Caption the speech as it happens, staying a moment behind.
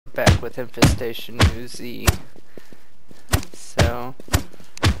back with Infestation NewZ. So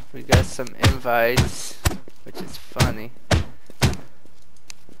we got some invites, which is funny.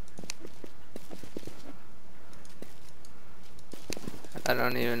 I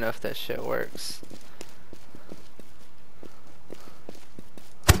don't even know if that shit works.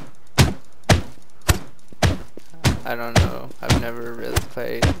 I don't know. I've never really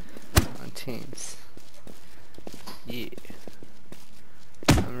played on Teams. Yeah.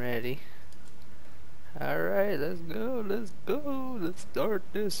 I'm ready. Alright, let's go, let's go. Let's start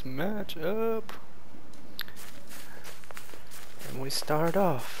this match up. And we start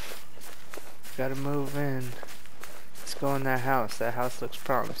off. Gotta move in. Let's go in that house. That house looks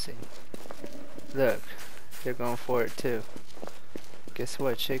promising. Look, they're going for it too. Guess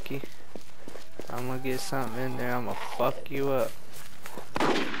what, chickie? I'm gonna get something in there. I'm gonna fuck you up.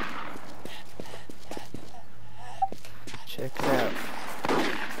 Check it out.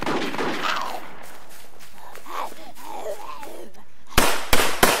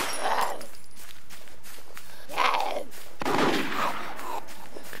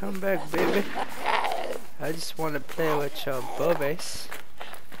 Come back, baby. I just want to play with your boobies.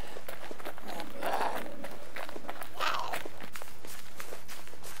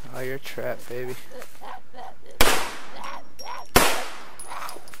 Oh, you're trapped, baby.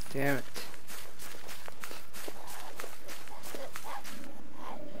 Damn it.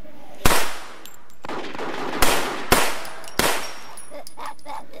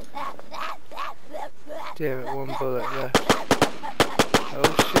 Damn it, one bullet left.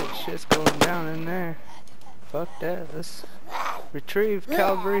 Oh shit, shit's going down in there. Fuck that, let's retrieve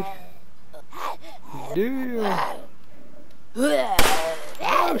Calvary. Damn.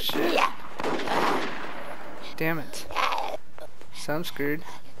 Oh shit. Damn it. So I'm screwed.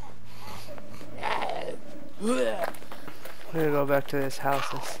 We're gonna go back to this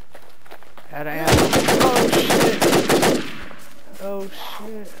house. Out of ammo. Oh shit. Oh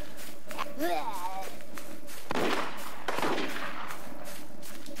shit.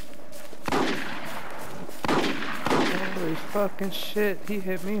 Holy fucking shit, he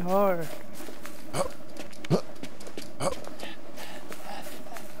hit me hard.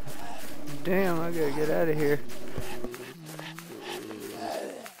 Damn, I gotta get out of here.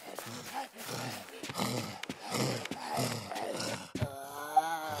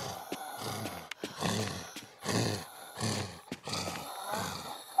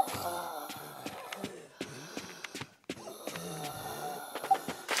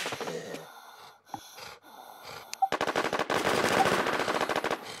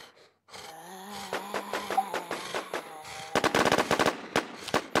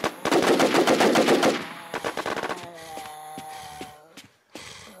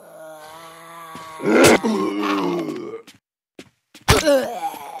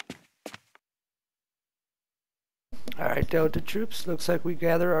 Alright, Delta troops, looks like we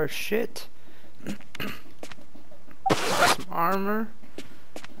gather our shit. Some armor.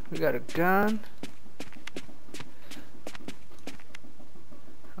 We got a gun.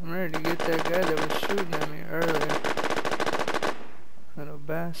 I'm ready to get that guy that was shooting at me earlier. Little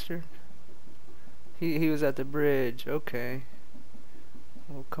bastard. He was at the bridge, okay.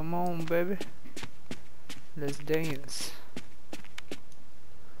 Well, come on, baby. Let's dance.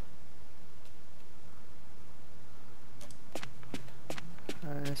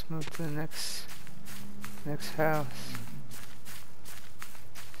 Alright, let's move to the next house.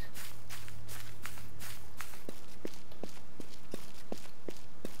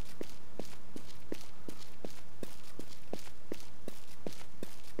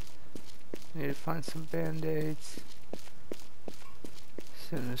 Need to find some band-aids as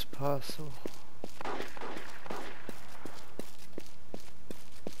soon as possible.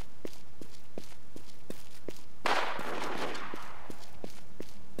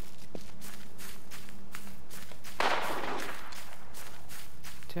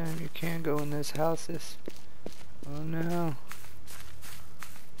 Damn, you can't go in these houses. Oh no.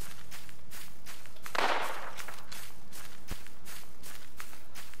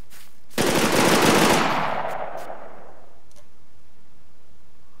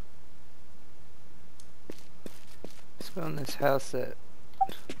 Let's go in this house that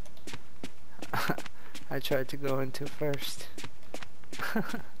I tried to go into first.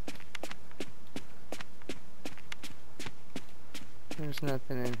 There's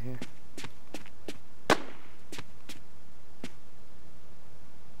nothing in here.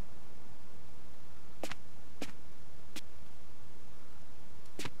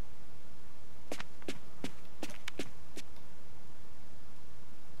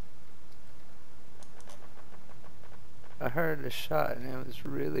 I heard a shot and it was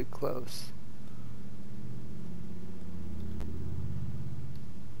really close.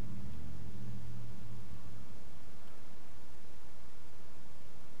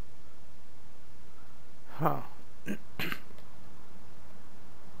 Huh.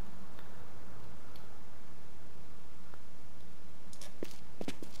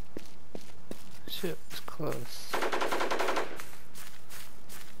 Shit was close.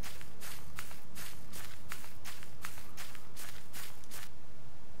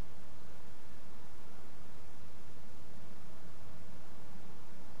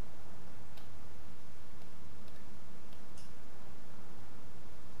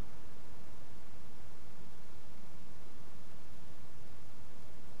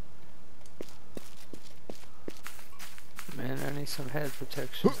 Man, I need some head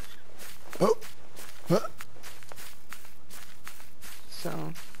protection.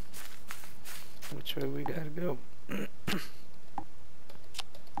 So, which way we gotta go?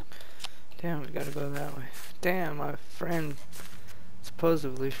 Damn, we gotta go that way. Damn, my friend,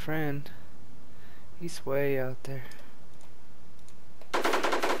 supposedly friend, he's way out there.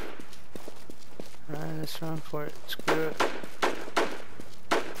 Alright, let's run for it. Screw it.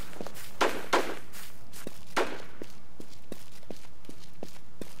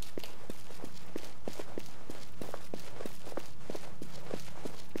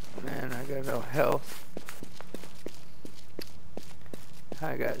 Man, I got no health.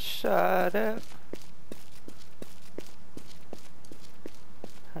 I got shot at.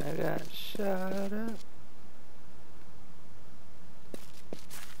 I got shot at.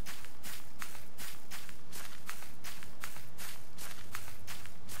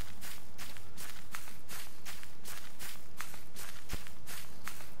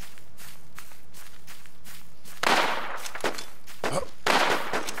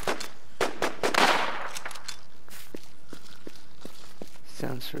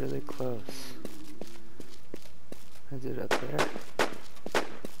 Sounds really close. Is it up there?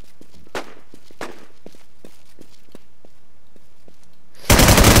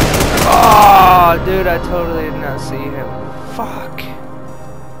 Oh, dude, I totally did not see him. Fuck.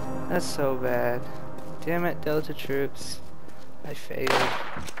 That's so bad. Damn it, Delta troops. I failed.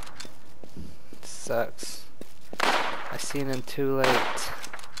 Sucks. I seen him too late.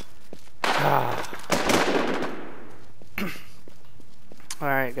 Ah.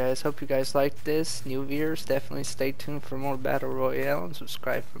 Alright guys, hope you guys liked this. New viewers, definitely stay tuned for more Battle Royale and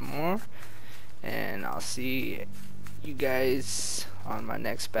subscribe for more. And I'll see you guys on my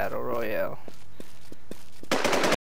next Battle Royale.